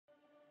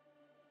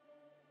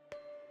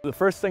The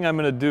first thing I'm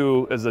going to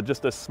do is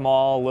just a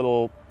small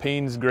little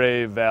Payne's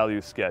Gray value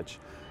sketch.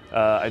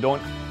 I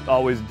don't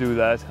always do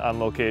that on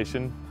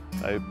location,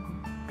 I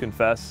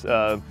confess,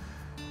 but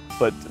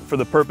for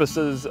the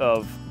purposes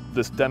of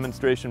this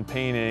demonstration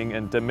painting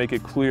and to make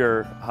it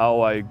clear how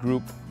I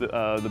group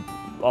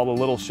all the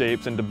little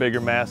shapes into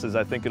bigger masses,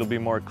 I think it'll be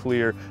more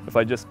clear if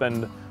I just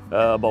spend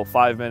about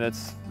 5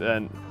 minutes,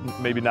 and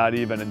maybe not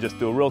even, and just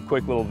do a real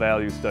quick little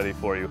value study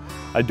for you.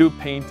 I do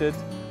paint it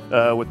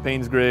with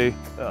Payne's Gray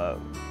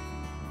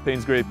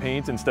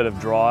paint instead of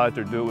draw it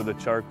or do it with a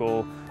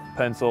charcoal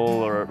pencil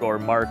or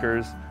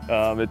markers.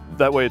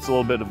 That way it's a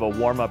little bit of a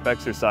warm-up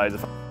exercise.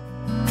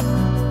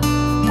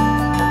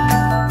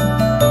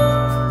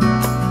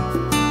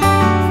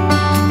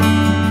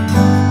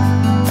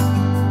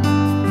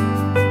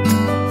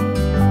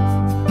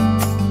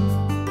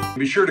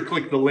 Be sure to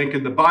click the link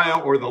in the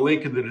bio or the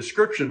link in the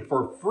description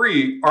for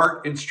free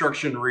art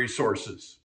instruction resources.